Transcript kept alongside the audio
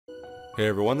Hey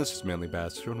everyone, this is Manly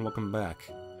Bastard, and welcome back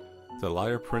to The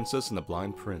Liar Princess and the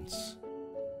Blind Prince.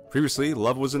 Previously,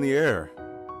 love was in the air,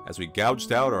 as we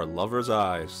gouged out our lover's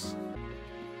eyes.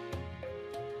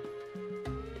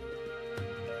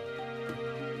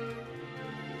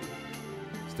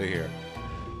 Stay here.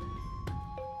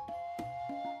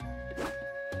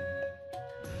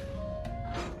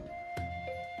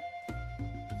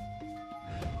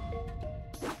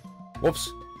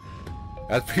 Whoops.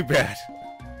 That's pretty bad.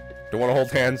 Don't want to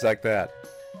hold hands like that.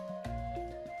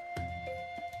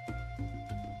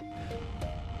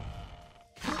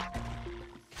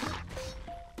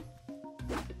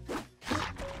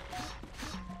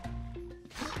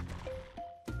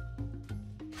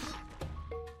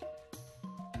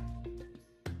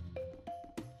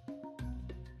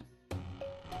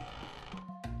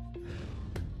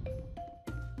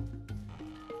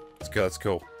 Let's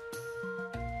go.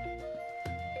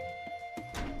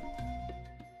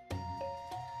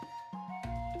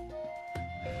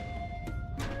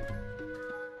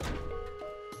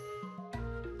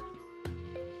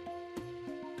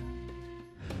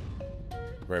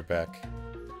 Right back.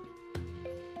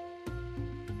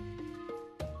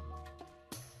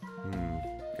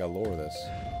 Gotta lower this.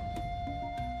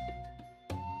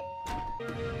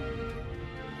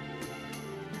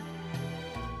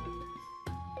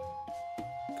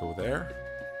 Go there.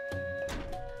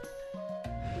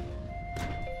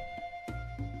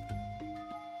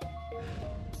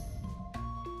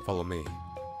 Follow me.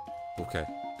 Okay.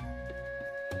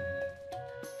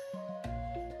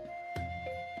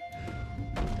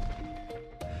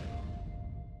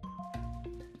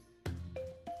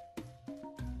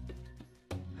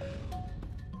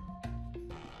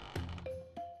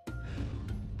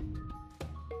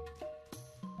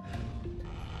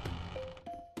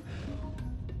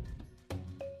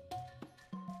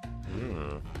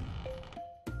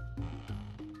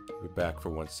 Be back for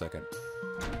 1 second.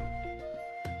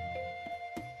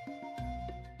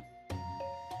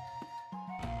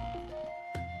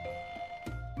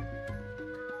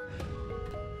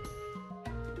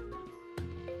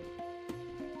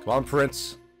 Come on,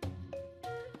 Prince.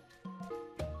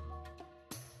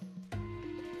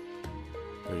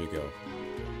 There you go.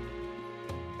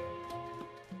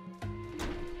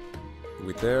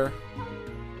 Wait there.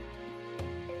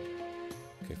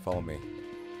 Okay, follow me.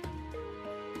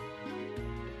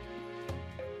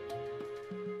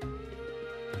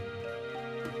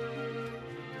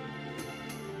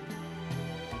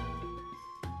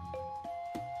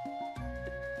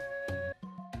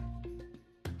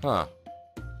 Huh.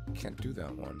 Can't do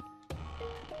that one.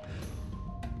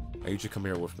 I need you to come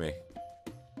here with me.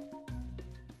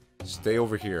 Stay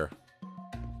over here.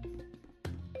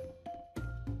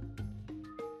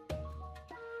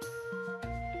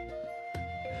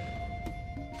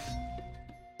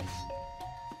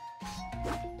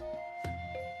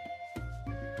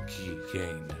 Key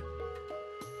gained.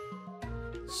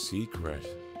 Secret.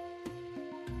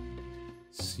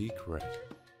 Secret.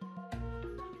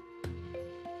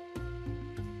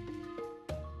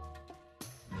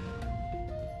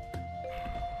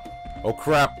 Oh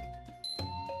crap!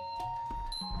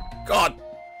 God!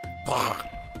 Fuck!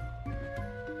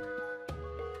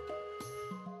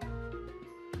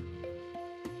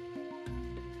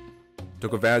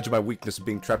 Took advantage of my weakness of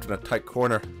being trapped in a tight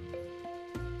corner.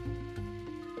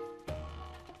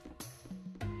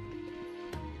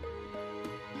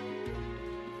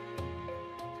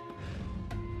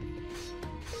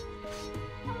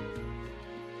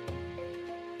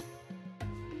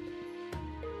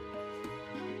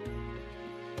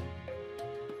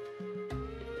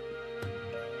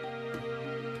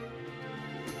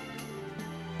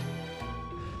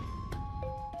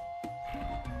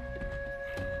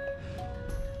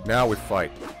 Now we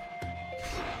fight.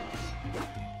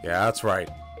 Yeah, that's right.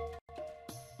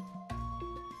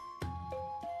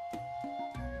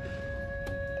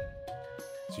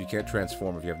 So you can't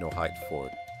transform if you have no height for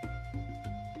it.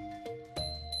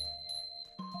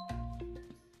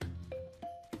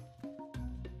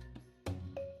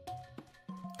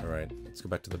 Alright, let's go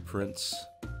back to the prince.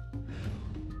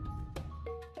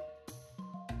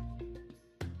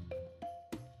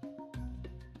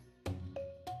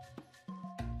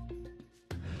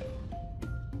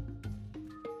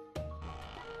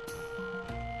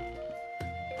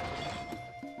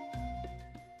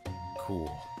 Cool.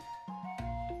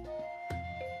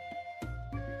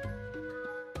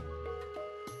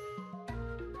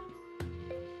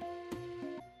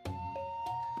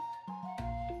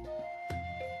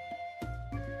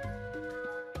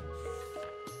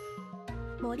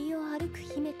森を歩く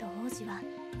姫と王子は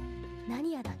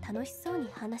何やら楽しそうに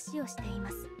話をしていま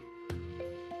す。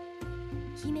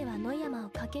姫は野山を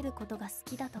かけることが好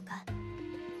きだとか、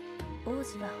王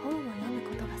子は本を読む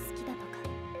ことが好きだとか、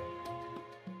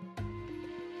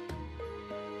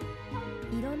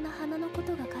いろんな花のこ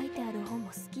とが書いてある本も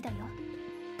好きだよ。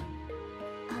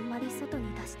あんまり外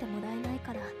に出してもらえない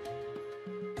から、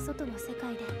外の世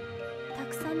界でた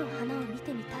くさんの花を見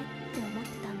てみたいって思って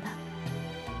たんだ。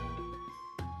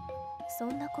そ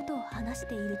んなことを話し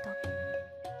ていると、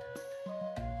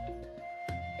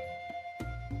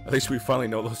 At least we finally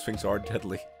know those things are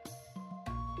deadly.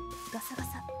 ガサガ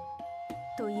サ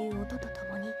という音とと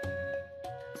もに、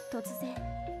突然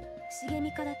茂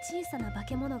みから小さな化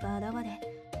け物が現れ、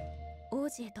王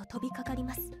子へと飛びかかり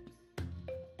ます。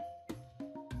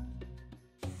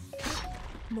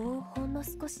もうほんの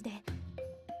少しで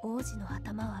王子の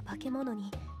頭は化け物に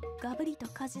ガブリと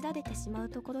かじられてしまう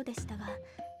ところでしたが、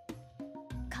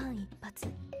間一髪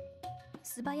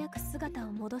素早く姿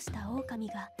を戻した狼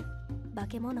が化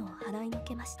け物を払いの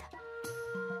けました。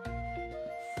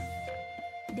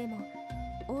でも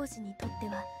王子にとって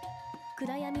は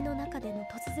暗闇の中での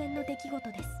突然の出来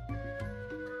事です。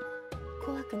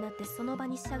怖くなってその場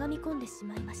にしゃがみ込んでし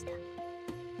まいました。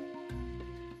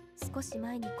少し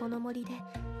前にこの森で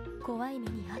怖い目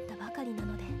に遭ったばかりな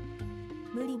ので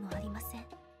無理もありません。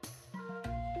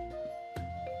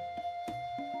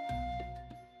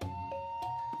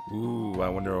Ooh, I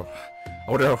wonder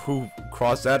who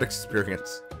crossed that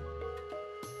experience.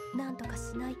 なんとか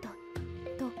しないと、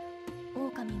と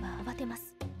狼は慌てま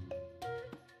す。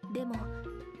でも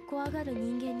怖がる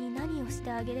人間に何をして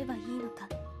あげればいいのか、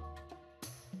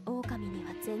狼に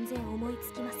は全然思い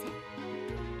つきません。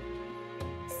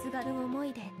すがる思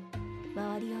いで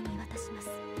周りを見渡します。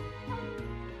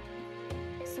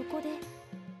そこで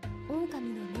狼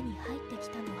の目に入ってき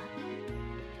たのは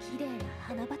綺麗な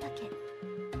花畑。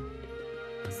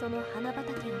その花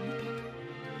畑を見て、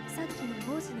さっき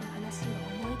の王子の話を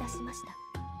思い出しました。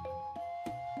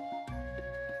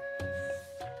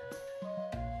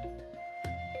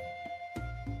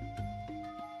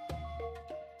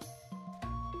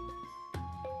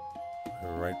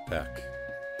We're right back.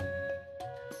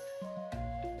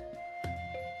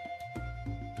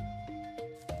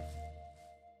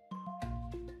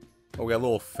 Oh, we got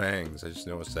little fangs. I just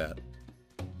noticed that.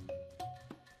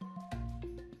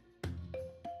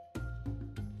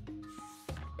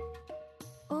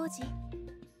 王子、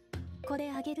こ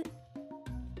れあげる。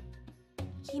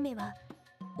姫は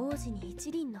王子に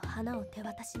一輪の花を手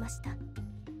渡しました。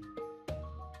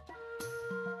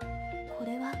こ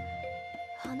れは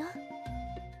花？い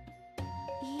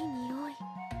い匂い。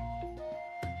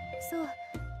そう、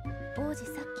王子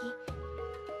さっ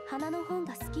き花の本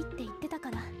が好きって言ってた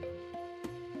から。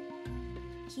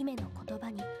姫の言葉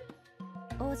に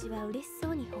王子は嬉し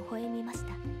そうに微笑みまし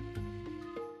た。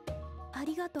あ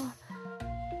りがとう。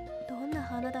どんな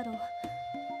花だろう。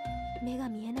目が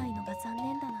見えないのが残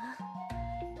念だな。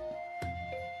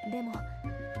でも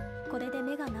これで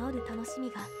目が治る楽しみ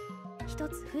が一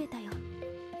つ増えたよ。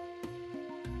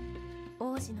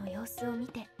王子の様子を見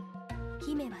て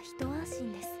姫は一安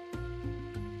心です。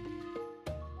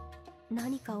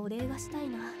何かお礼がしたい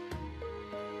な。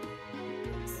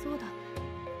そうだ、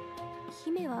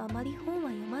姫はあまり本は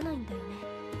読まないんだよね。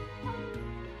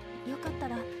よかった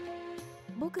ら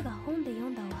僕が本で読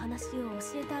んだお話を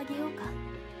教えてあげようか。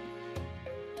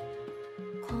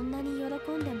こんなに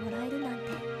喜んでもらえるなんて。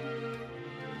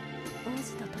王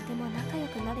子ととても仲良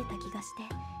くなれた気がして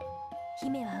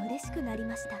姫は嬉しくなり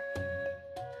ました。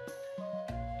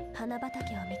花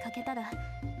畑を見かけたら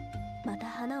また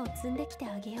花を摘んできて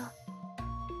あげよう、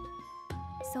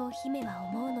そう姫は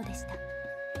思うのでした。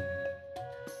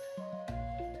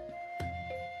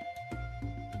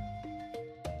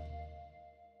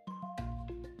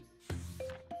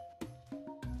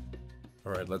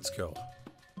All right, let's go.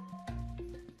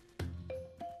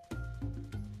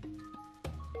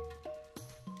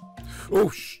 Oh,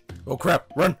 oh crap!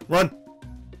 Run, run!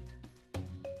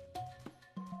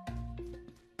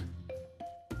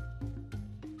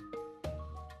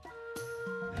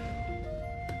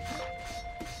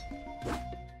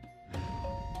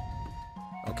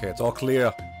 Okay, it's all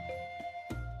clear.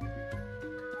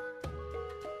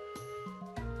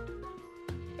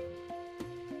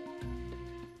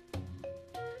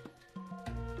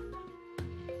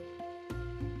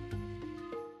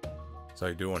 So how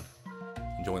you doing?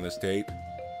 Enjoying this date?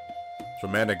 It's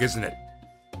romantic, isn't it?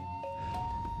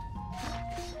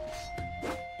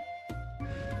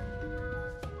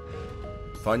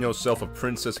 Find yourself a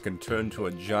princess can turn to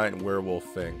a giant werewolf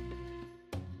thing.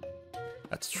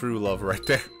 That's true love right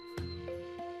there.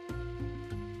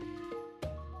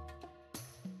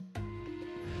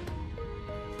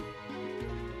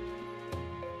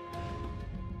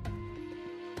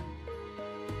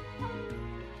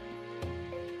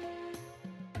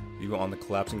 you on the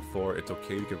collapsing floor. It's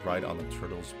okay, you can ride on the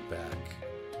turtle's back.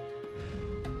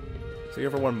 So here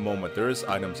for one moment, there is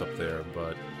items up there,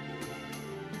 but...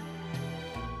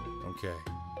 Okay.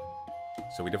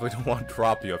 So we definitely don't want to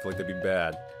drop you, I feel like that'd be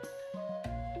bad.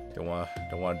 Don't want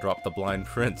to drop the blind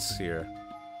prince here.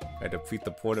 I defeat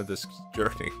the point of this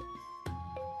journey.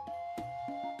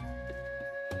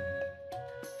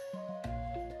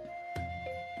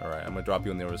 Alright, I'm gonna drop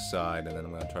you on the other side, and then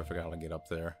I'm gonna try to figure out how to get up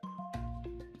there.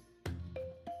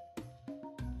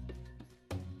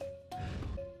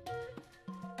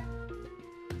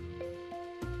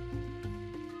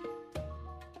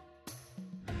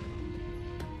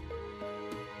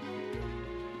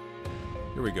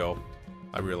 Here we go.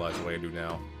 I realize what I do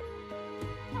now.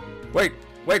 Wait!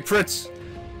 Wait, Prince!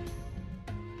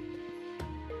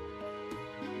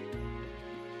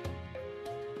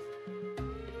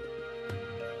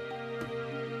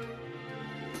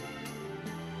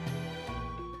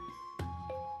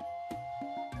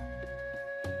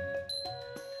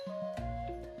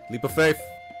 Leap of faith!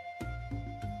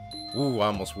 Ooh, I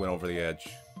almost went over the edge.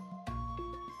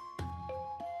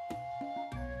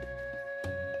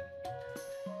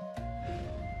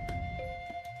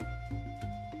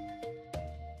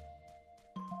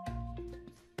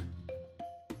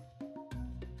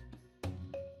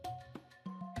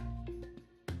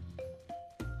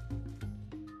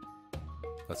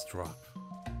 Let's drop.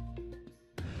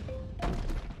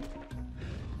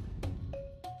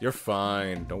 You're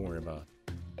fine. Don't worry about it.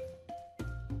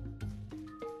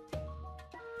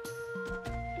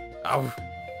 Ow!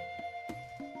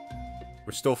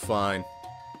 We're still fine.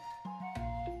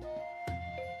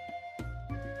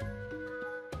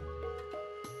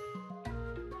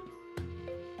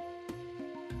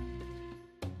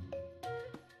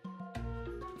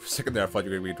 For a second there, I thought you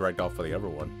were going to be dragged off by the other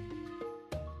one.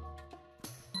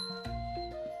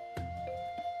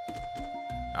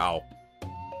 Ow.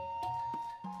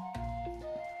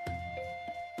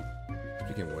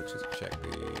 Speaking of which, let's check the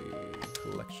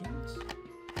collections.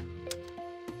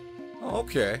 Oh,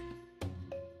 okay.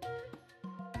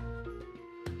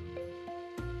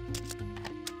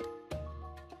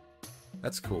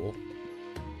 That's cool.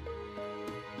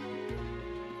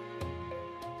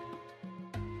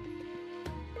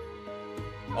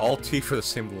 All teeth are the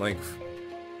same length.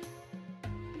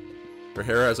 Her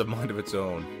hair has a mind of its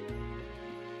own.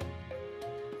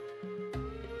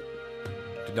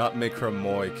 Do not make her a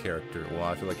Moe character. Well,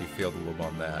 I feel like you failed a little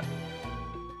on that.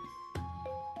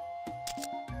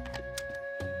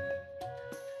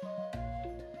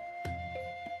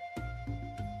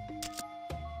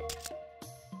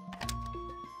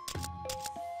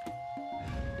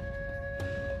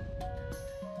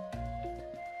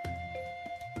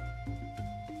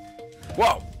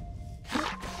 Whoa!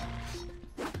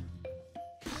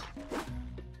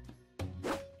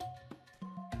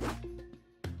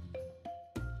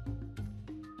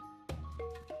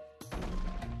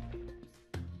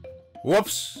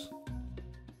 Whoops!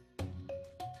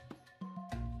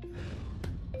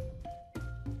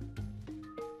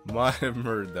 Might have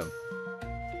murdered them.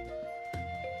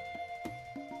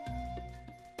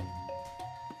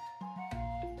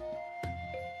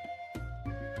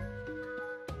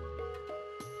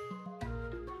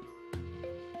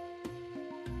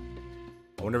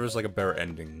 I wonder if there's like a better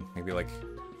ending. Maybe like...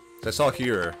 I saw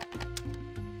here...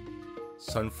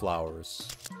 sunflowers.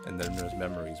 And then there's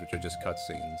memories, which are just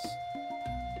cutscenes.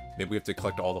 Maybe we have to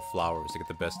collect all the flowers to get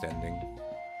the best ending.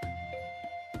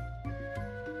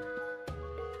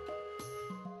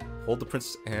 Hold the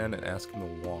prince's hand and ask him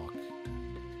to walk.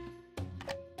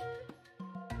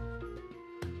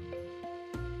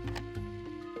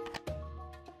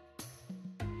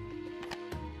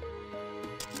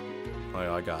 Oh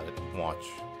yeah, I got it. Watch.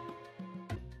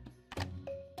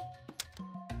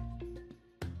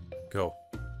 Go.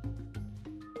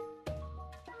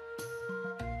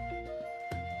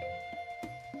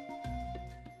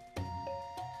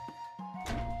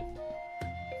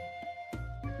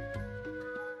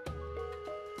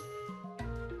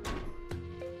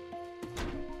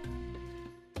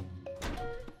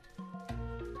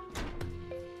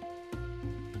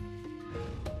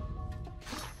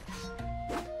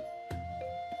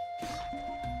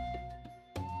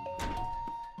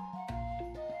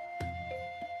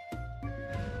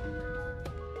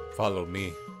 Follow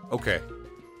me. Okay.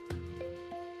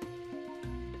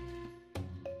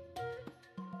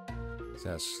 Is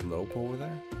that a slope over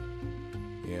there?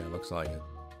 Yeah, it looks like it.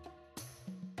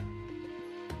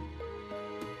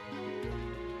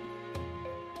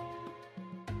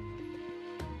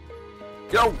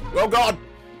 Yo! Oh god!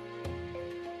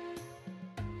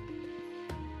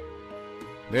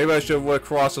 Maybe I should have went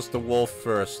across as the wolf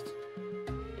first.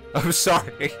 I'm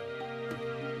sorry.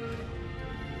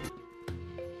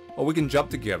 Oh, we can jump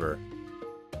together.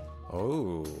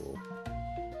 Oh.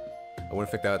 I wouldn't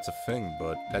think that's a thing,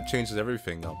 but that changes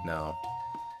everything up now.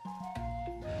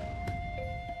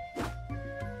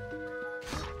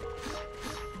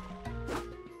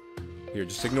 Here,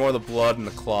 just ignore the blood and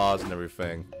the claws and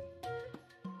everything.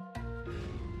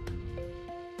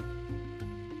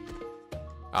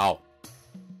 Ow.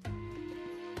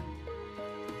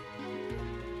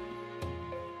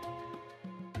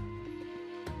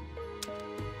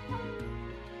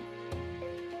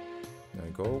 Now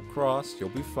go across, you'll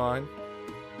be fine.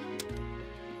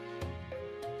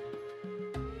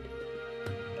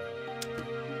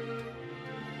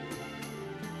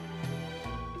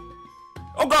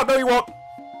 Oh god, no you won't!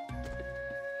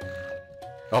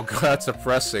 Oh god, that's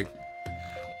depressing.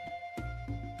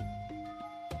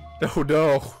 Oh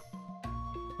no.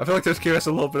 I feel like this game has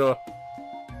a little bit of...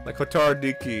 like Hotaru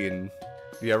Nikki and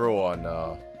the other one,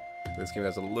 this game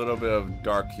has a little bit of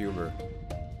dark humor.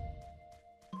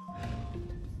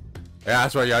 Yeah,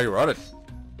 that's right, yeah, you run it.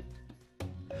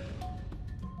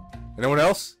 Anyone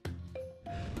else?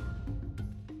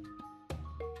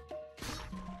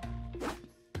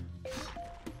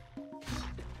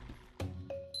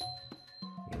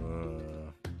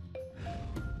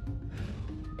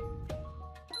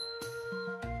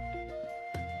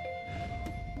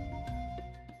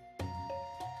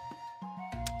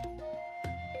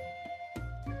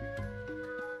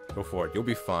 Go for it. You'll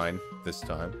be fine this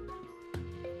time.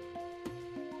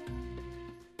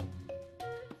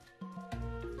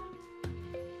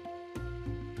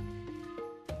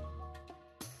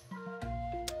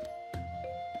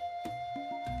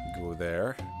 Go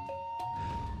there.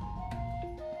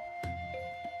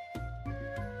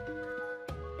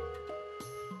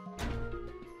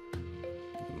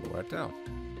 Go right down.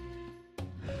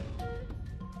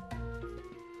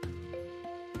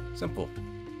 Simple.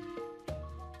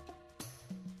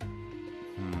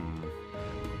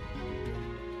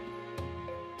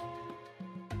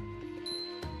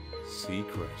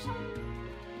 Secret.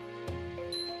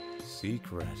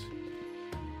 Secret.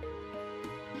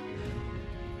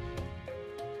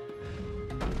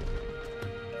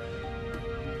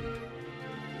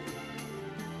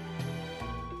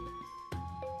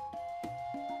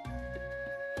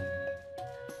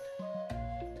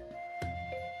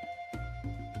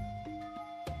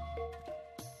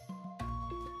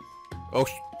 Oh,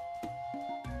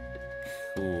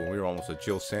 ooh, we were almost a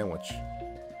Jill sandwich.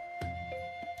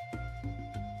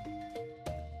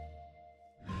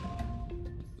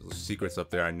 Secrets up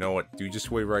there, I know it. Dude,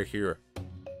 just wait right here.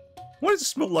 Why does it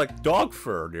smell like dog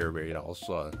fur near me all of a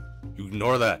sudden? You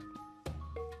ignore that.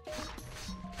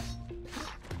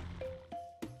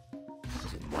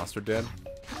 Is it monster den?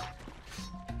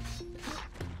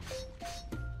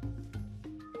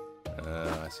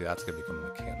 I see, that's gonna become a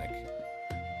mechanic.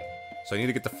 So I need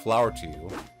to get the flower to you.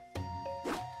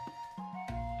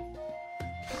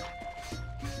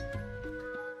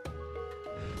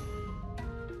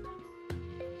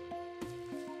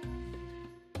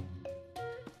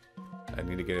 I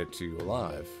need to get it to you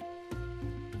alive.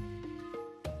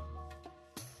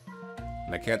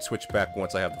 And I can't switch back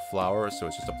once I have the flower, so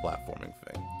it's just a platforming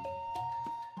thing.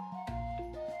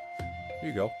 Here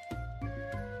you go.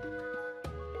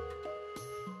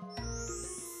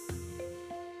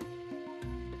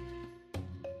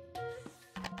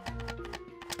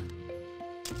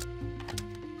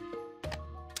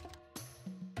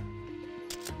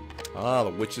 Ah,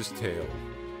 the witch's tale.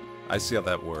 I see how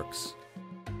that works.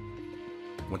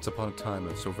 Once upon a time,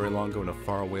 and so very long ago in a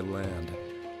faraway land,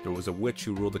 there was a witch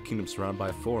who ruled a kingdom surrounded by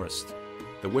a forest.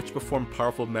 The witch performed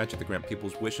powerful magic to grant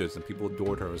people's wishes, and people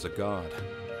adored her as a god.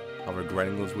 However,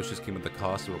 granting those wishes came at the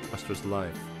cost of a requester's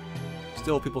life.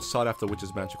 Still, people sought after the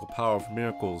witch's magical power for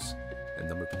miracles, and the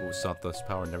number of people who sought this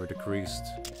power never decreased.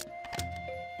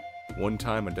 One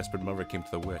time, a desperate mother came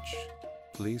to the witch.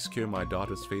 "Please cure my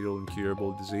daughter's fatal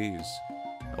incurable disease.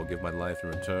 I will give my life in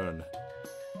return."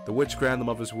 The witch granted the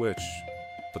mother's wish,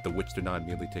 but the witch did not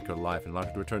immediately take her life and allowed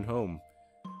her to return home.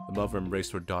 The mother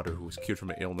embraced her daughter, who was cured from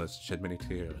her illness, and shed many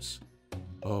tears.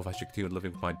 "Oh, if I should continue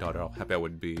living with my daughter, how happy I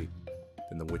would be."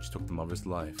 Then the witch took the mother's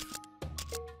life.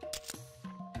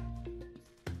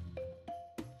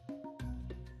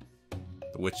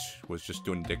 The witch was just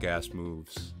doing dick-ass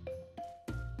moves.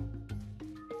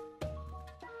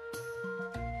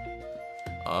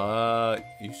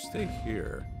 You stay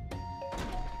here.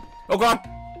 Oh god!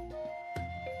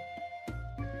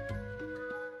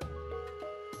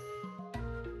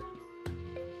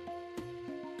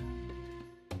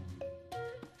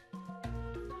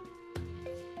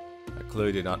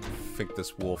 clearly did not think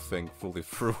this wolf thing fully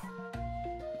through.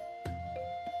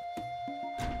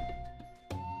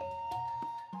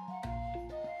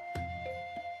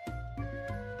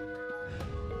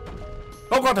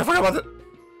 Oh god, I forgot about it!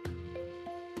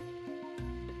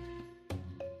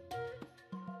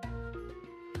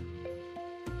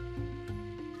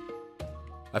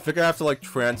 I think I have to like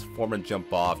transform and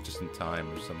jump off just in time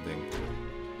or something.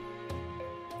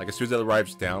 Like as soon as it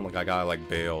arrives down, like I gotta like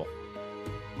bail.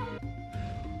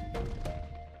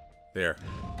 There.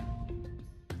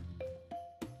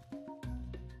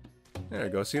 There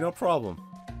you go, see, no problem.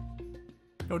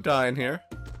 No dying here.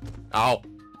 Ow!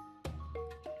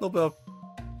 A little bit of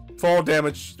fall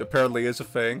damage apparently is a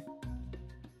thing.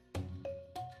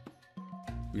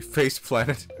 We face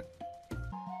planted.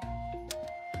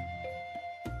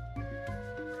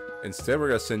 Instead, we're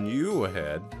gonna send you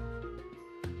ahead.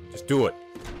 Just do it.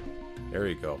 There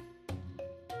you go.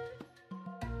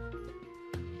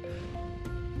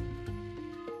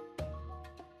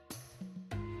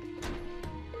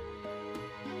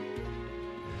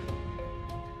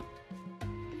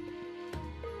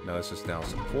 Now this is now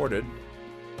supported.2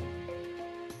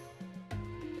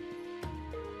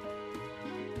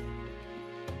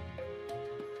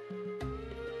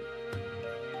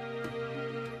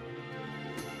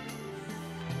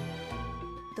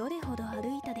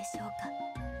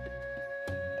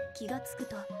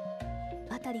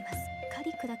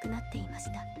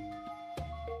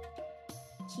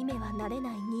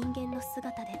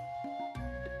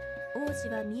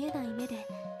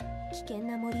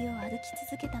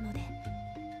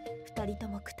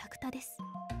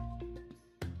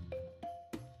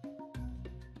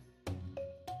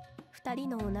人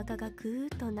のお腹がぐーっ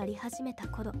と鳴り始めた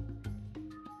頃、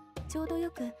ちょうどよ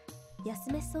く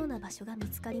休めそうな場所が見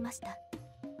つかりました。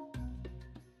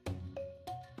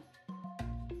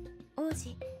王子、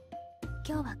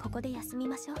今日はここで休み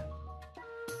ましょう。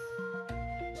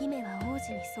姫は王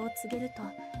子にそう告げると、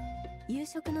夕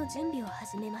食の準備を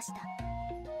始めました。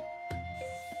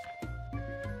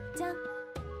じゃん。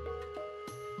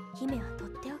姫はとっ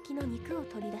ておきの肉を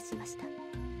取り出しました。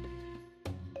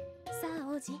さあ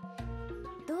王子、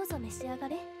どうぞ召し上が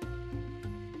れ。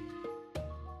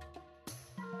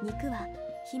肉は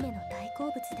姫の大好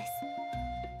物で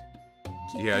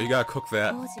す。Yeah, you gotta cook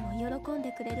that. 王子も喜ん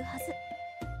でくれるはず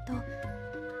と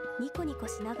ニコニコ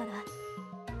しながら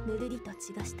ぬるりと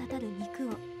血が滴る肉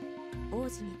を王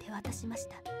子に手渡しまし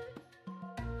た。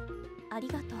あり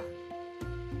がとう。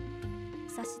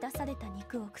差し出された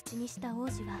肉を口にした王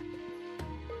子は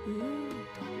うーん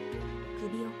と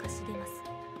首をかしげます。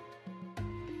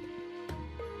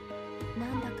な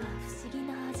んだか不思議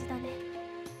な味だね。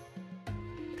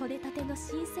取れたての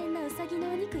新鮮なウサギ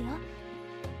のお肉よ。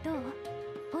どう？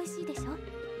美味しいでしょ？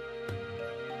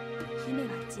姫は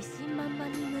自信満々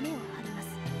に胸を張ります。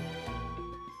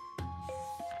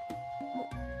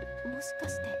もしか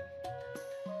して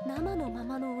生のま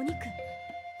まのお肉？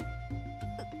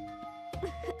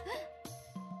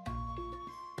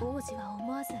王子は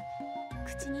思わず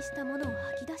口にしたものを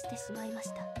吐き出してしまいま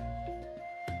した。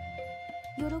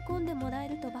喜んでもらえ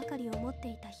るとばかり思って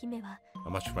いた姫は How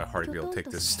much of my heart to be able to take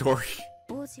this story?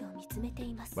 王子を見つめて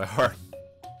います。 My heart.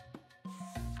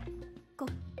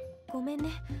 ごめんね。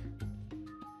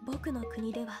僕の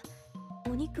国では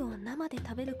お肉を生で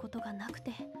食べることがなく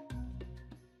て。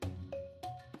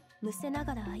むせな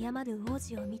がら謝る王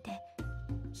子を見て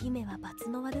姫は罰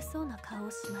の悪そうな顔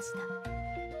をしました。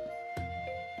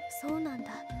そうなんだ。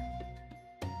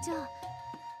じゃあ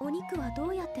お肉はど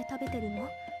うやって食べてるの？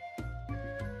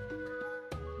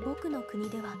僕の国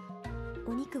では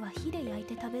お肉は火で焼い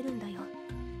て食べるんだよ。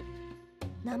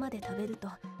生で食べると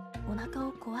お腹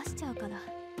を壊しちゃうから。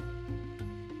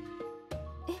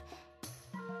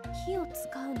火を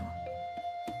使うの？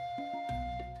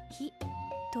火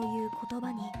という言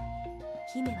葉に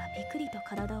姫はびくりと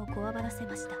体をこわばらせ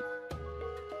ました。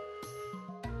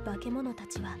化け物た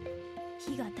ちは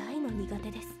火が大の苦手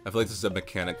です。 I feel like this is a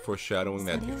mechanic foreshadowing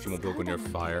that if you won't go near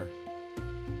fire.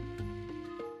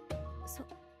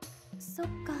 そっ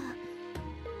か。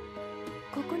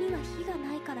ここには火が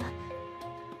ないから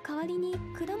代わりに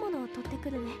果物を取ってく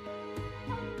るね。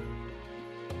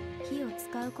火を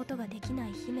使うことができな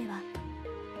い姫は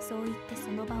そう言ってそ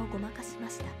の場をごまかしま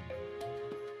した。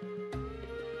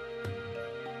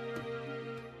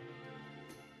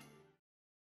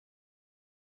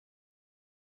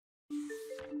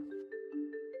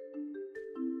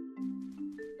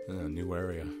A new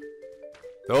area.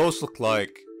 Those look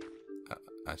like...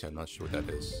 actually, I'm not sure what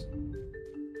that is.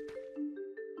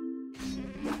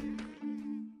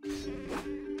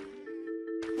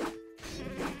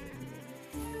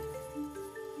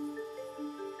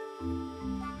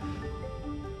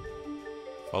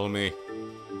 Follow me.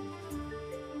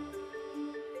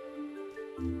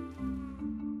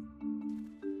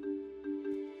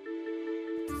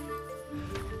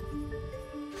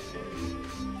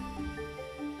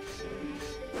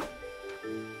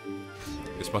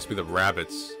 This must be the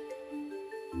rabbits.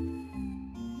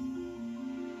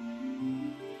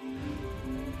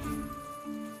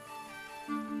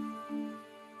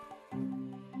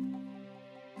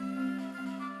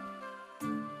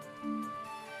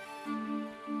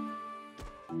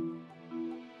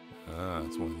 Ah,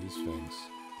 it's one of these things.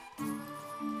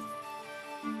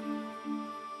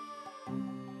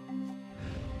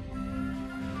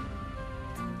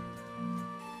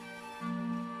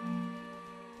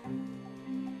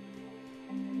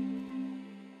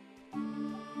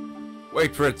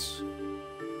 Wait, Fritz!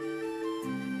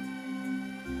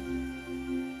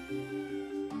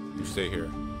 You stay here.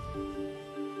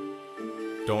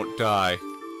 Don't die.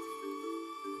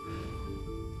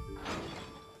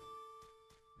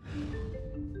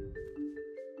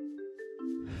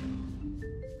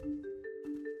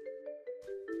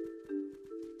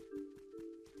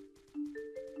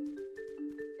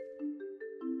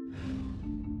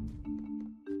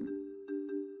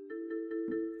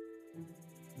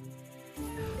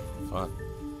 Fun.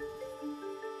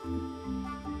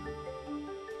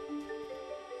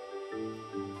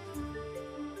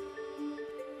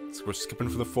 So we're skipping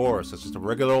for the forest. It's just a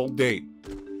regular old date.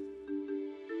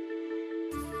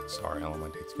 Sorry, I don't want my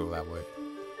dates to go that way.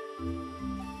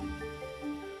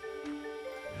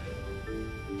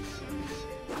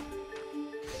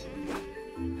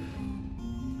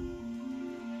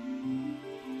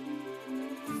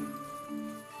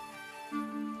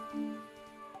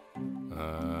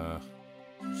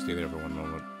 Stay there for one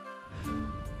moment.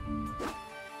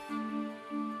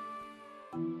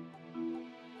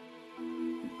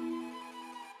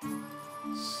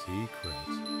 Secret.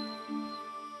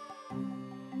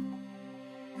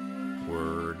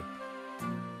 Word.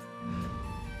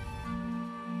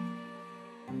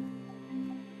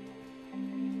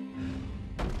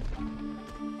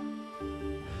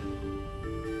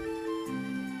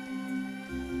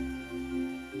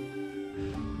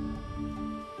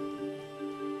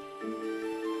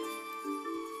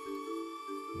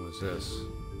 What's this?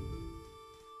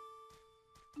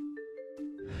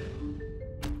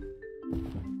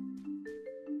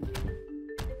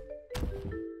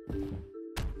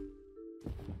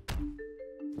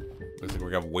 Looks like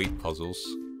we got weight puzzles.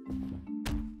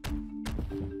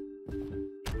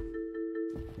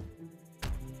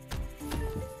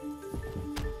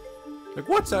 Like,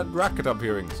 what's that racket I'm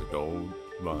hearing? It's like, don't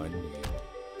mind me.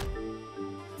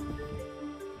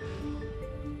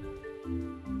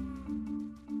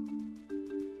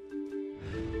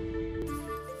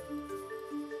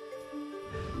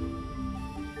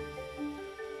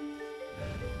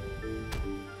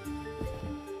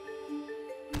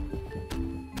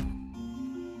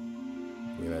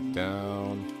 Lay that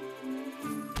down.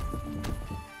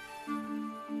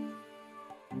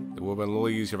 It would have been a little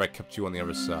easier if I kept you on the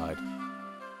other side.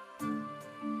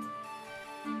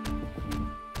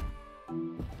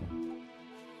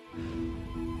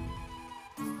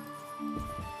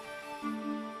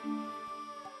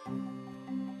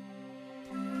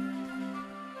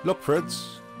 Look,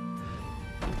 Fritz.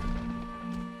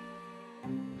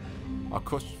 Our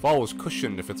fall is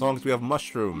cushioned if as long as we have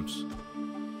mushrooms.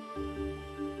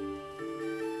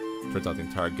 Turns out the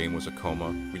entire game was a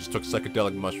coma. We just took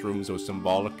psychedelic mushrooms. It was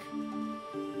symbolic.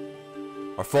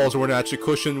 Our falls weren't actually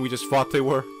cushioned. We just thought they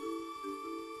were.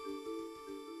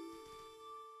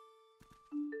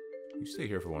 You stay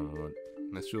here for one moment.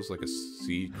 This feels like a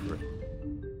secret.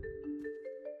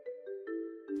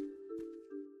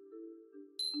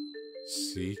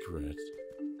 Secret.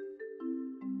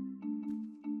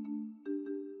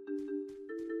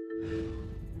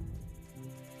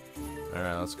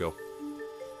 Alright, let's go.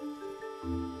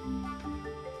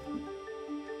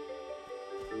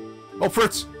 Oh,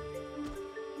 Fritz!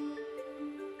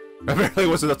 Apparently it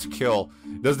wasn't enough to kill.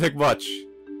 It doesn't take much.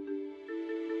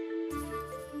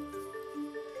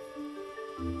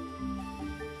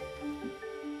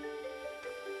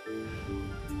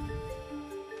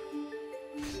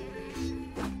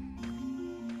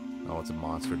 Oh, it's a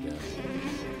monster den.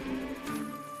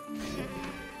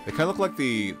 They kind of look like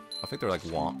the... I think they're like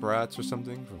Womp Rats or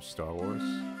something from Star Wars.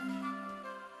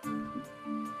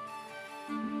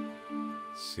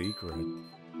 Secret.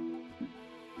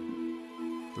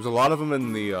 There's a lot of them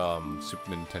in the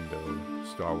Super Nintendo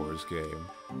Star Wars game.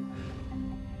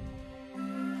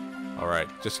 Alright,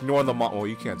 just ignore the well,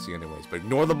 you can't see anyways, but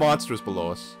ignore the monsters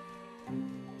below us.